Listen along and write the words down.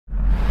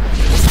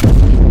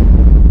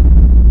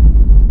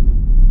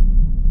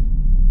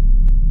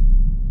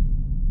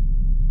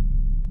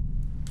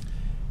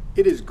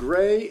It is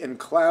gray and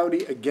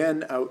cloudy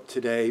again out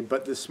today,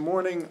 but this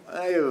morning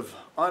I have,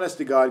 honest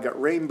to God,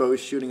 got rainbows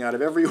shooting out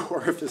of every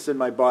orifice in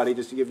my body,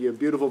 just to give you a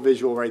beautiful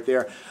visual right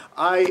there.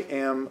 I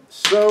am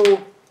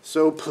so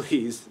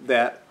pleased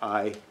that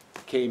I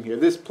came here.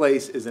 This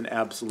place is an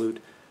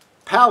absolute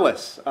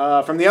palace.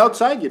 From the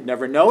outside, you'd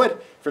never know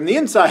it. From the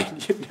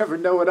inside, you'd never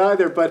know it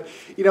either. But,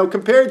 you know,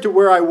 compared to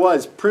where I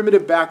was,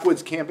 primitive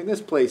backwoods camping, this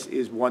place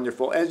is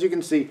wonderful. As you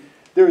can see,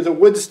 there is a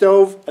wood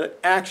stove, an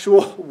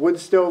actual wood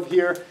stove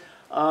here.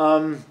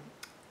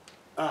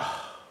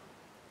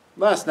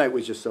 Last night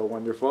was just so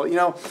wonderful. You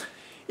know,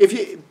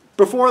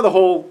 before the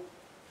whole,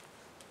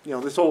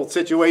 this whole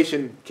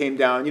situation came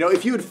down,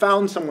 if you had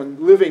found someone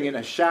living in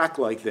a shack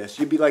like this,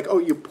 you'd be like, oh,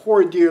 you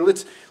poor dear,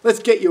 let's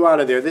get you out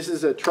of there. This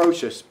is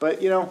atrocious.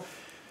 But, yeah,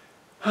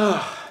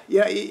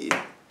 it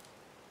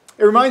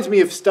reminds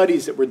me of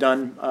studies that were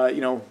done,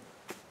 prior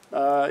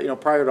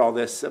to all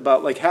this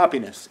about like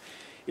happiness,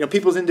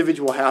 people's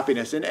individual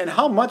happiness, and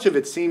how much of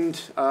it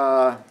seemed,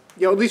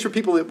 at least for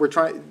people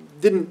that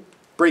didn't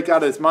break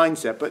out of this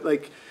mindset, but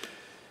like,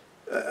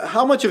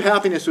 how much of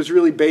happiness was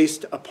really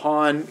based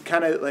upon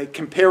kind of like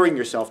comparing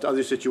yourself to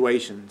other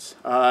situations.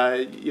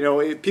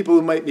 People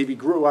who might maybe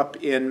grew up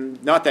in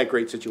not that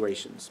great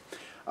situations.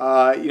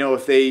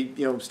 If they,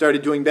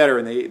 started doing better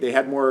and they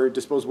had more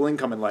disposable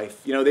income in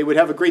life, they would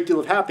have a great deal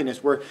of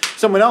happiness, where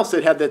someone else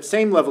that had that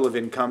same level of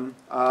income,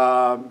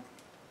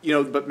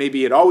 but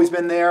maybe it had always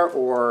been there,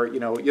 or,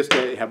 just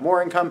to have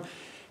more income,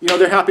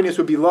 their happiness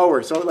would be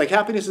lower. So like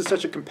happiness is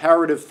such a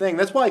comparative thing.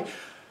 That's why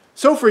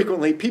so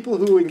frequently people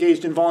who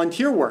engaged in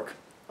volunteer work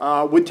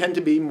would tend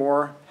to be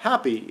more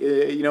happy,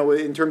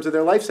 in terms of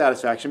their life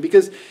satisfaction,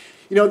 because,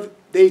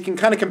 they can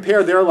kind of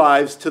compare their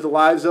lives to the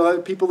lives of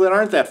other people that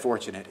aren't that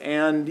fortunate.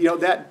 And,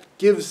 that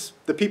gives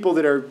the people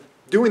that are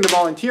doing the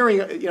volunteering,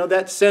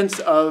 that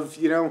sense of,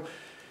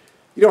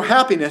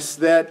 happiness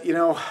that,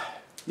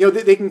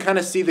 they can kind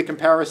of see the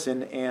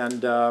comparison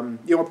and,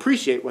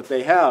 appreciate what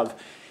they have.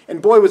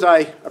 And boy, was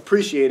I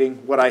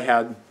appreciating what I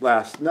had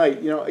last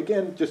night.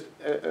 Again, just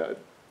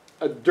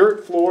a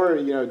dirt floor,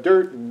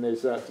 dirt, and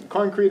there's some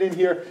concrete in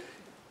here.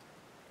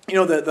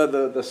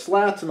 The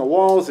slats and the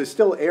walls, there's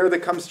still air that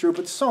comes through,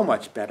 but so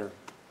much better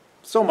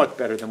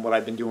than what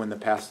I've been doing the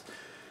past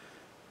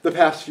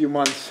few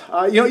months.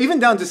 Even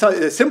down to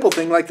a simple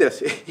thing like this.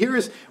 Here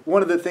is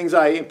one of the things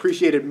I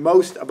appreciated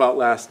most about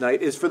last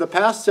night, is for the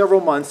past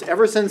several months,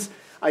 ever since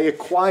I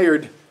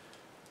acquired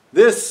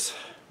this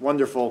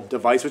wonderful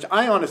device, which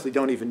I honestly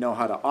don't even know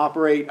how to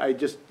operate. I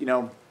just,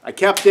 I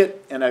kept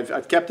it, and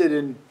I've kept it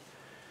in,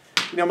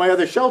 my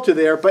other shelter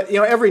there. But,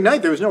 every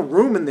night there was no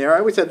room in there. I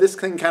always had this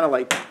thing kind of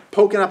like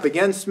poking up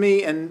against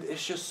me, and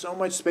it's just so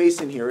much space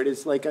in here. It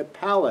is like a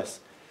palace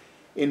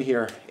in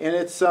here. And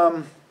it's,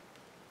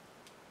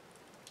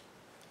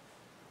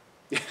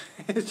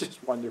 it's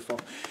just wonderful.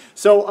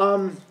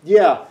 So,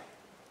 yeah,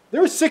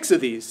 there were 6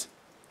 of these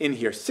in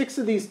here, 6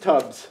 of these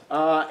tubs.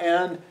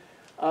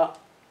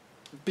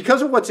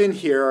 Because of what's in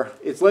here,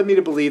 it's led me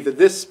to believe that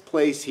this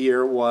place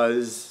here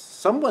was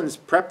someone's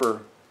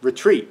prepper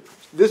retreat.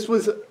 This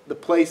was the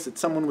place that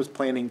someone was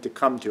planning to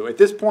come to. At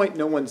this point,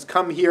 no one's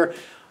come here.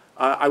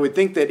 I would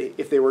think that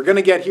if they were going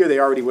to get here, they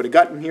already would have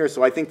gotten here.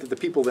 So I think that the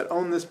people that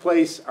own this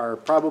place are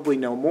probably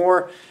no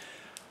more.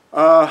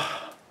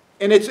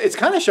 And it's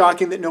kind of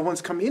shocking that no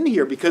one's come in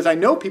here, because I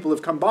know people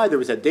have come by. There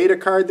was a data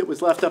card that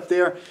was left up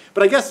there.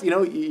 But I guess,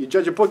 you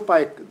judge a book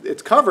by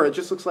its cover. It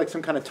just looks like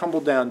some kind of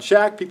tumbled down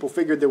shack. People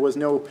figured there was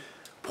no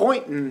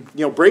point in,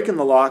 breaking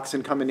the locks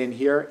and coming in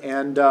here.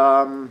 And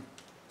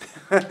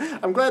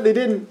I'm glad they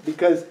didn't,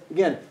 because,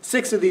 again,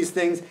 6 of these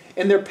things,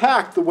 and they're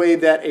packed the way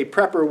that a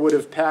prepper would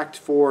have packed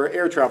for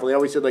air travel. They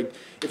always said, like,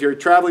 if you're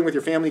traveling with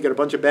your family, you got a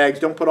bunch of bags,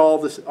 don't put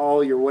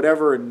all your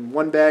whatever in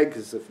one bag,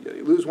 because if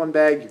you lose one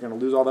bag, you're going to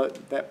lose all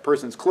that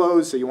person's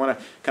clothes. So you want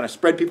to kind of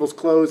spread people's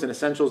clothes and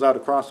essentials out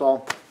across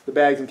all the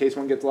bags in case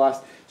one gets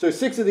lost. So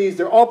 6 of these,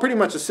 they're all pretty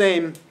much the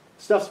same,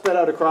 stuff spread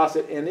out across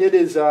it, and it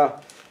is,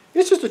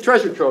 it's just a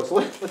treasure trove. So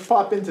let's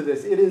pop into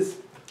this. It is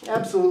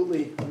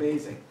absolutely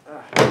amazing.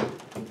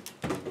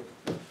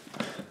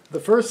 The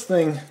first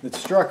thing that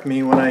struck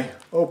me when I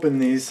opened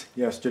these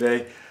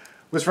yesterday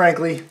was,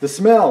 frankly, the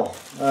smell.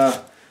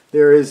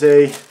 There is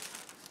a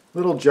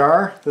little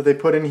jar that they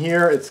put in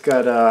here. It's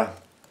got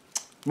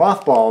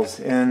mothballs,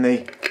 and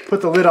they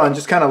put the lid on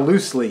just kind of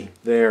loosely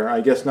there,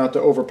 I guess not to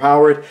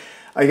overpower it.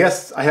 I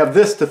guess I have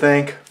this to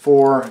thank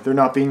for there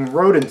not being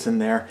rodents in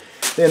there.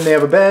 Then they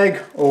have a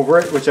bag over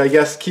it, which I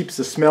guess keeps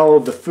the smell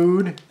of the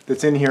food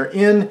that's in here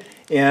in,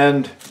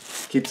 and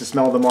keeps the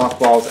smell of the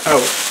mothballs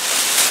out.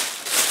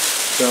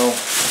 So,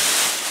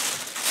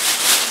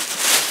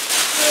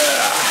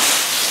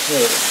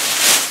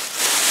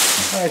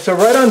 all right, so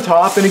right on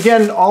top, and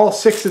again, all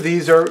 6 of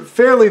these are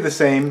fairly the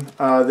same.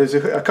 There's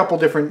a couple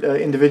different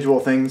individual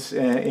things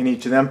in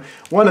each of them.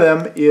 One of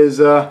them is,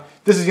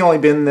 this is the only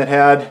bin that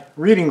had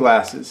reading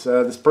glasses.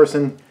 This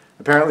person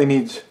apparently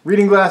needs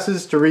reading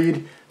glasses to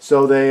read,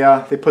 so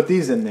they put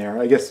these in there.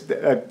 I guess,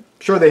 I'm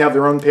sure they have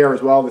their own pair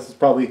as well. This is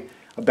probably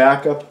a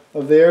backup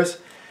of theirs.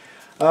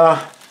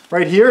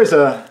 Right here is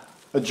a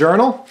a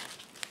journal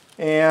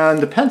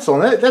and a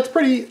pencil. And that's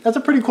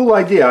a pretty cool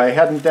idea. I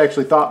hadn't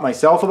actually thought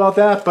myself about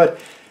that, but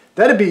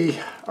that'd be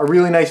a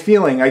really nice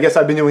feeling. I guess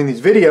I've been doing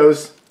these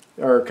videos,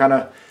 or kind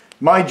of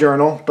my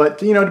journal,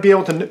 but you know, to be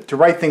able to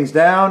write things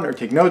down or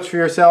take notes for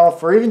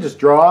yourself, or even just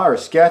draw or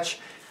sketch,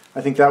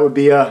 I think that would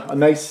be a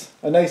nice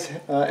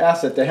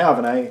asset to have,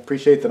 and I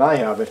appreciate that I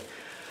have it.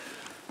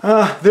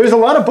 There's a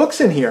lot of books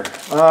in here.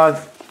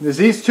 There's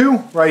these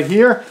two right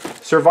here,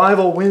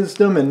 Survival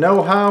Wisdom and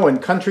Know-How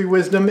and Country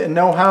Wisdom and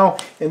Know-How.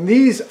 And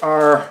these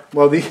are,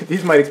 well,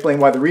 these might explain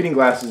why the reading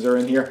glasses are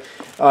in here.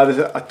 There's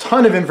a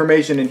ton of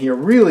information in here,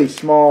 really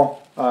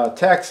small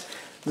text.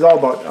 It's all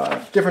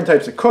about different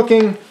types of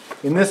cooking.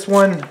 In this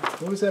one,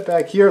 what was that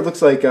back here? It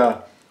looks like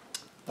how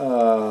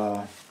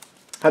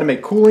to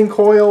make cooling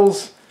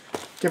coils,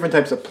 different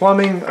types of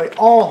plumbing,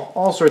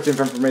 all sorts of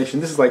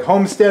information. This is like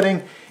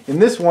homesteading. And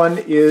this one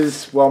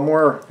is, well,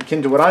 more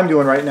akin to what I'm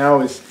doing right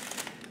now, is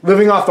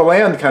living off the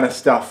land kind of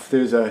stuff.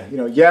 There's a, you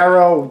know,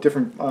 yarrow,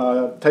 different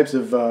types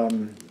of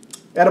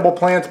edible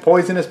plants,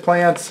 poisonous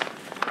plants.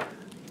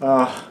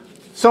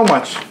 So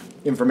much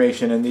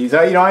information in these.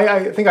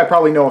 I think I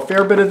probably know a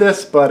fair bit of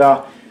this, but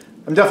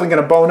I'm definitely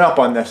going to bone up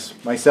on this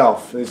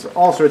myself. There's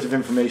all sorts of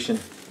information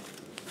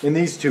in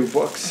these two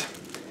books.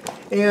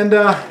 And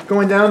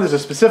going down, there's a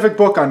specific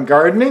book on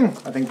gardening.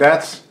 I think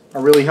that's a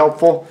really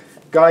helpful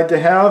guide to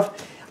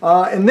have.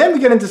 And then we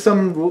get into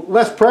some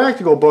less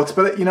practical books,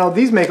 but you know,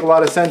 these make a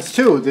lot of sense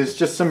too. There's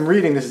just some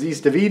reading. This is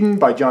East of Eden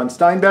by John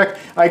Steinbeck.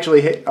 I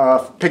actually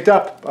picked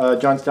up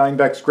John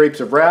Steinbeck's Grapes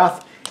of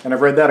Wrath, and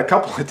I've read that a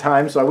couple of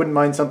times, so I wouldn't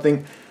mind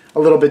something a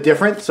little bit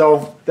different.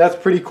 So that's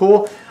pretty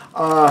cool.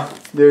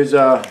 There's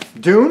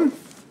Dune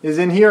is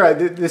in here.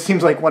 This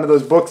seems like one of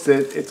those books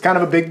that it's kind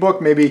of a big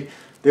book. Maybe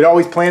they'd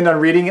always planned on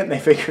reading it, and they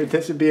figured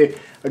this would be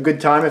a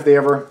good time if they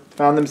ever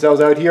found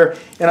themselves out here.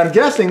 And I'm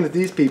guessing that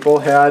these people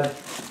had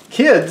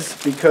kids,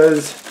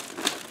 because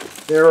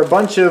there are a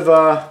bunch of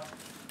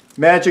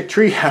Magic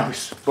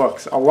Treehouse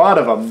books, a lot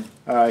of them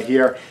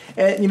here.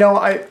 And you know,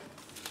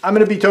 I'm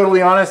going to be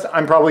totally honest,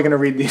 I'm probably going to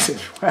read these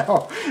as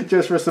well,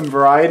 just for some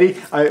variety.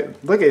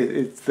 Look,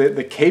 it's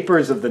the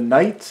capers of the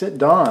nights at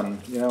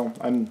dawn. You know,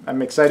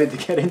 I'm excited to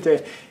get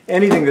into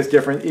anything that's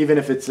different, even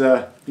if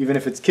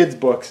it's kids'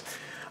 books.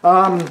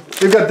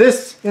 They've got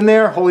this in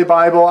there, Holy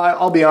Bible.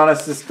 I'll be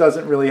honest, this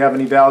doesn't really have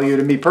any value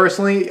to me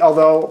personally,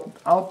 although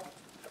I'll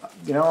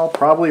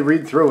probably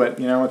read through it.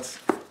 You know, it's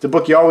a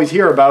book you always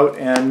hear about,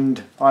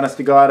 and honest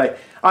to God,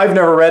 I've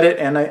never read it,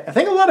 and I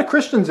think a lot of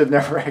Christians have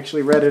never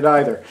actually read it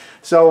either.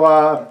 So,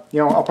 you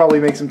know, I'll probably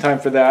make some time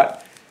for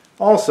that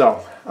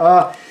also.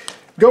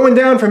 Going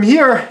down from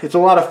here, it's a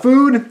lot of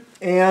food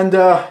and,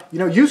 you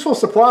know, useful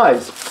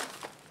supplies.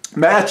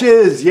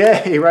 Matches,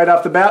 yay, right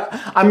off the bat.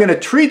 I'm going to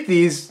treat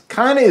these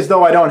kind of as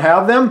though I don't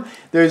have them.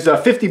 There's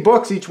 50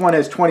 books, each one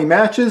has 20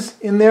 matches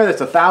in there. That's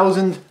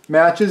 1,000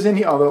 matches in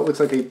here, although it looks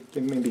like they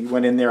maybe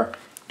went in there,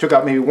 took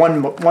out maybe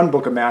one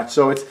book a match.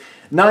 So it's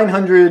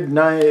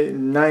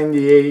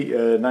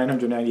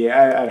 998,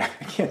 I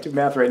can't do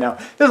math right now.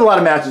 There's a lot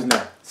of matches in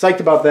there.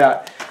 Psyched about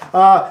that.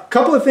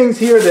 Couple of things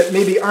here that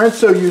maybe aren't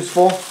so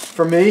useful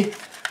for me.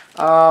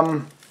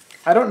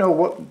 I don't know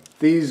what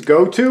these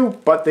go to,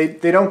 but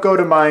they don't go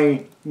to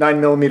my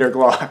 9mm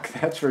Glock,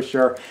 that's for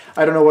sure.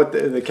 I don't know what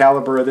the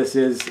caliber of this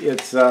is.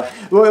 It's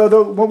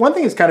well, one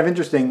thing is kind of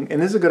interesting,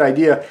 and this is a good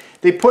idea.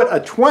 They put a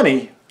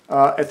 20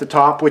 at the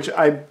top, which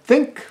I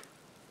think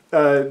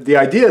the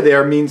idea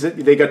there means that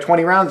they got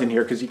 20 rounds in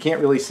here, because you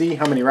can't really see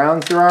how many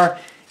rounds there are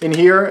in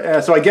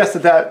here. So I guess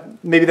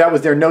maybe that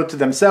was their note to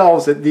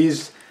themselves, that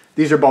these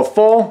are both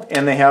full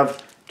and they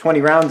have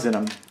 20 rounds in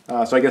them.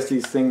 So I guess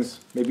these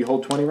things maybe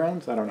hold 20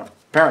 rounds. I don't know.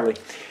 Apparently.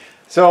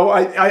 So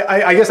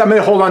I guess I'm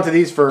going to hold on to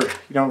these for,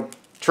 you know,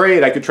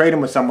 trade. I could trade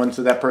them with someone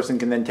so that person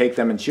can then take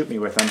them and shoot me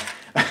with them.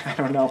 I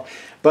don't know.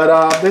 But,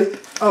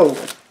 oh,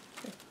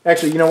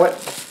 actually, you know what?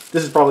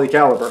 This is probably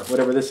caliber,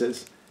 whatever this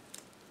is.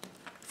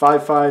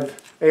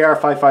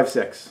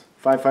 AR-556.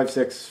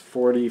 556,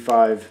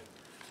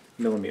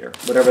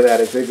 45mm, whatever that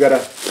is. They've got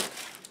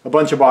a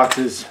bunch of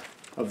boxes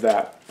of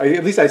that.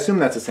 At least I assume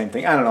that's the same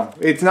thing. I don't know.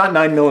 It's not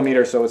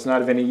 9mm, so it's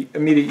not of any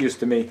immediate use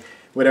to me,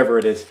 whatever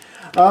it is.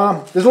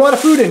 There's a lot of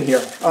food in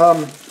here.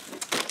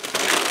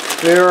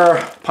 There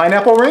are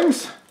pineapple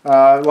rings,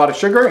 a lot of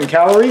sugar and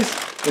calories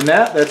in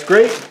that. That's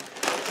great.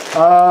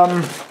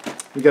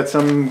 We got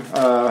some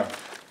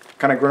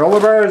kind of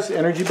granola bars,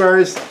 energy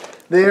bars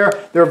there.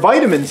 There are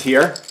vitamins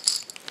here.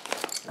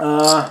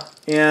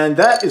 And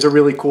that is a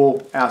really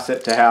cool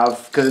asset to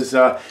have, because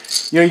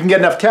you know, you can get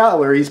enough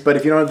calories, but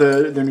if you don't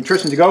have the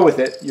nutrition to go with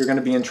it, you're going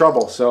to be in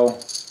trouble. So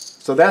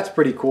that's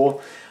pretty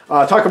cool.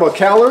 Talk about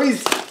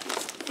calories.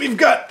 We've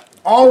got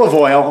olive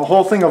oil, a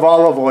whole thing of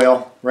olive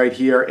oil right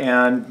here,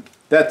 and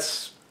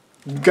that's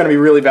going to be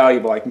really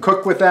valuable. I can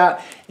cook with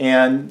that,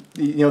 and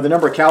you know, the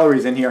number of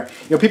calories in here.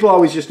 You know, people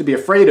always used to be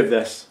afraid of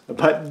this,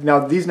 but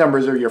now these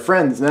numbers are your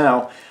friends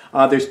now.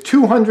 There's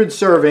 200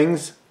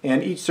 servings,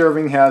 and each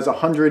serving has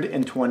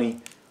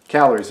 120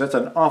 calories. That's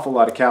an awful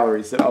lot of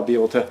calories that I'll be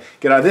able to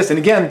get out of this. And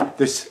again,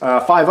 there's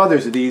 5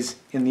 others of these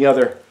in the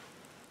other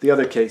the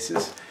other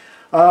cases.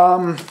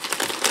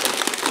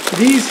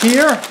 These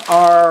here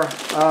are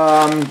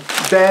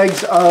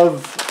bags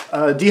of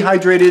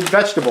dehydrated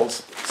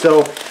vegetables.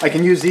 So I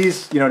can use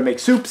these, to make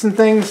soups and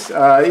things.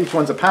 Each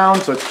one's a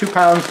pound, so it's 2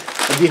 pounds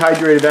of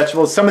dehydrated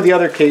vegetables. Some of the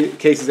other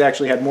cases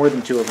actually had more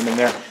than 2 of them in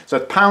there. So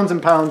it's pounds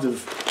and pounds of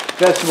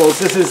vegetables.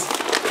 This is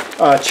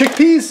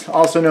chickpeas,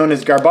 also known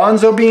as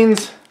garbanzo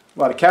beans. A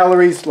lot of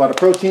calories, a lot of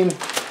protein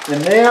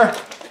in there.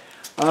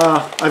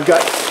 I've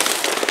got,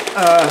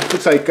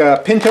 looks like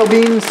pinto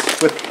beans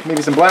with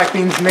maybe some black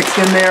beans mixed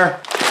in there.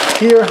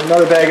 Here,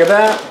 another bag of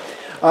that.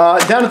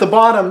 Down at the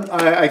bottom,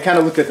 I kind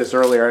of looked at this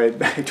earlier.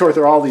 I tore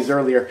through all these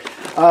earlier.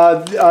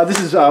 This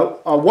is a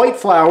white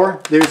flour.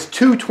 There's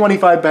two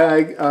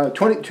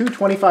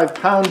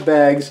 25-pound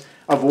bags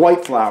of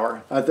white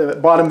flour at the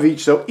bottom of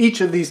each. So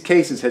each of these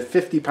cases had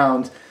 50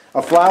 pounds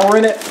of flour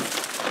in it.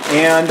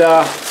 And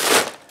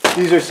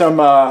these are some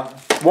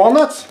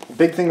walnuts, a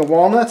big thing of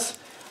walnuts.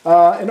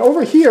 And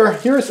over here,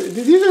 these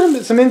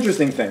are some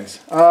interesting things.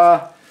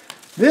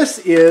 This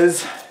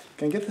is,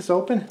 can I get this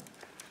open?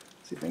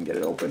 Let's see if I can get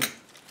it open.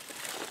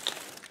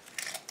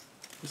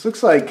 This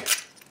looks like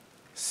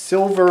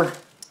silver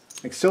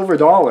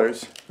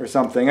dollars or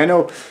something. I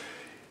know,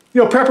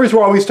 preppers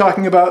were always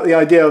talking about the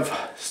idea of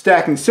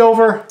stacking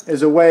silver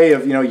as a way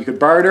of, you could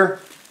barter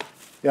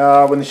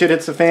when the shit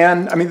hits the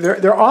fan. I mean,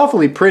 they're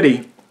awfully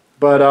pretty,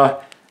 but I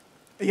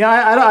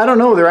don't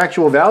know their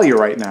actual value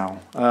right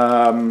now.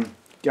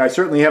 I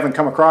certainly haven't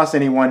come across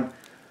anyone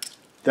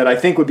that I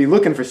think would be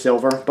looking for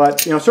silver,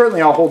 but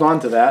certainly I'll hold on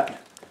to that.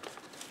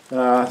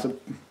 So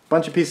a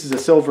bunch of pieces of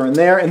silver in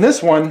there, and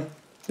this one.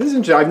 This is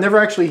interesting. I've never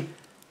actually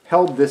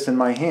held this in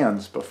my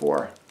hands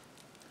before.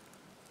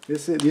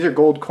 These are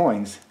gold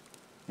coins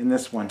in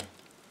this one.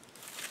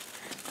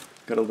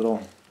 Got a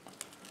little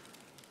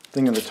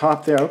thing on the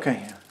top there.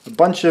 Okay, a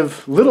bunch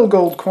of little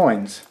gold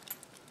coins.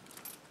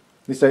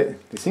 At least they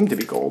seem to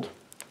be gold.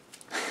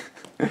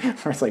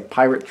 Or it's like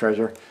pirate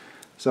treasure.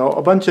 So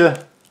a bunch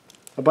of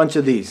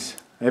these.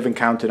 I haven't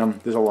counted them.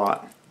 There's a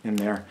lot in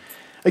there.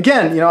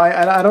 Again,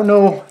 I don't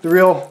know the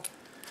real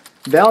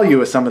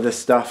value of some of this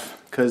stuff.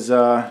 Because,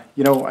 I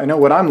know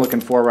what I'm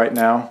looking for right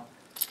now,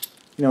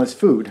 is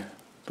food.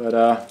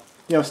 But,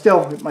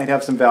 still, it might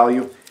have some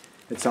value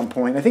at some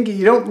point. I think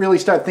you don't really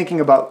start thinking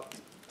about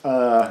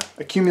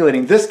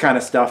accumulating this kind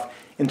of stuff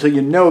until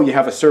you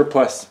have a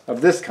surplus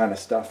of this kind of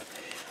stuff.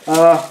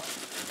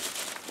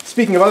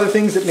 Speaking of other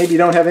things that maybe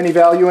don't have any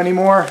value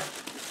anymore,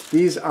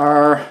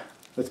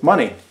 that's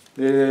money.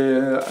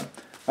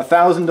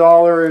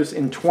 $1,000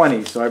 in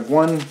 20s. So I have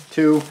 1,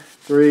 2,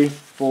 3,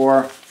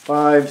 4,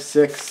 5,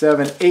 6,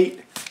 7,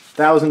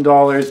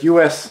 $8,000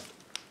 U.S.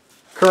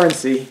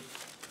 currency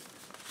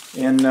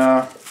in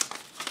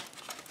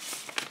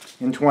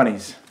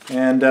 20s,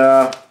 and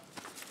I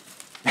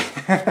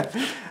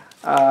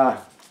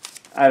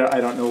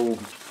don't know.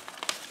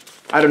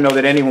 I don't know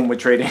that anyone would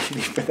trade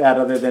anything for that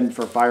other than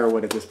for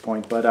firewood at this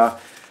point. But I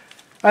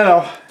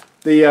don't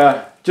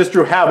know. Just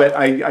through habit,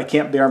 I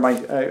can't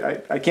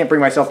I can't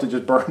bring myself to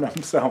just burn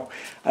them. So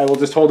I will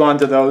just hold on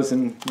to those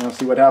and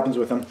see what happens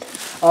with them.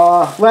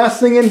 Last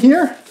thing in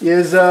here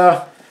is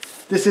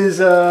this is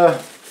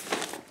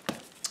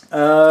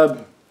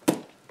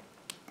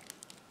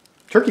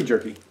turkey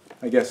jerky.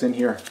 I guess in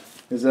here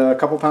is a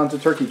couple pounds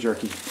of turkey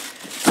jerky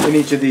in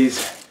each of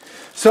these.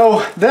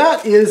 So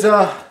that is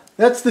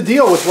that's the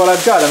deal with what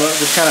I've got. I'm going to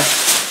just kind of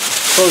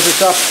close this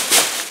up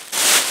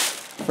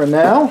for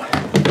now.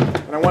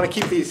 And I want to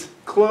keep these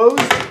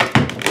closed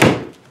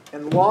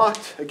and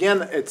locked.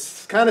 Again,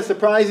 it's kind of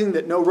surprising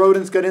that no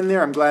rodents got in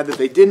there. I'm glad that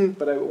they didn't,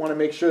 but I want to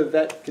make sure that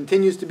that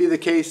continues to be the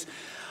case.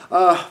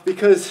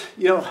 Because,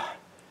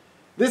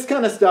 this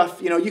kind of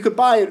stuff, you could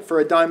buy it for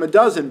a dime a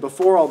dozen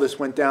before all this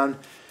went down.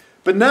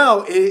 But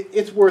now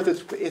it's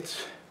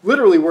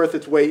literally worth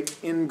its weight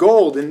in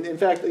gold. And in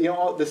fact,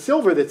 the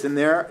silver that's in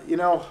there,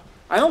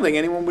 I don't think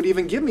anyone would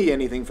even give me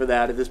anything for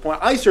that at this point.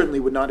 I certainly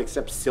would not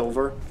accept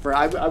silver.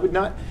 I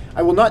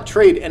will not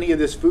trade any of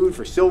this food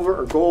for silver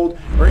or gold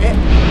or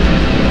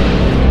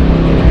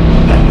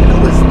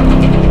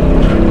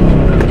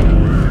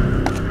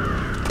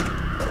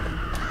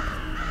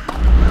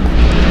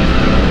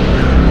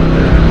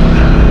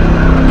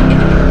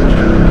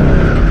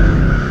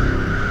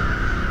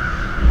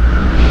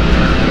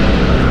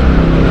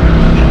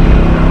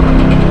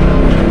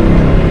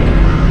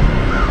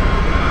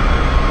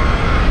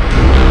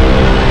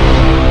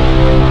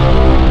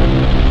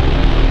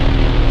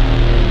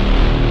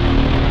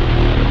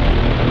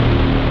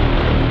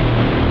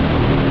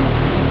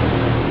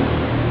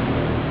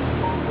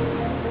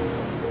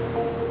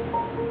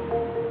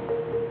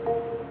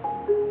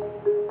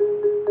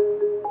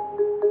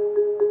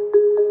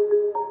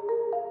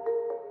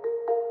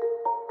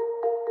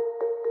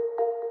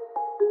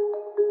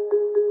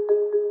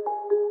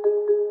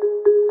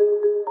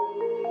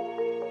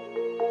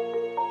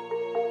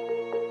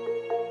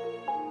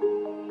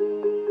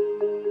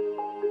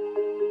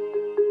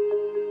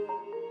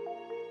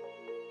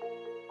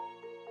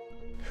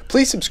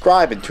Please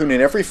subscribe and tune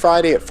in every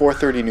Friday at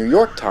 4:30 New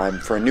York time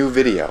for a new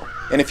video.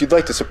 And if you'd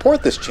like to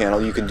support this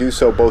channel, you can do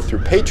so both through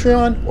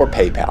Patreon or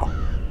PayPal.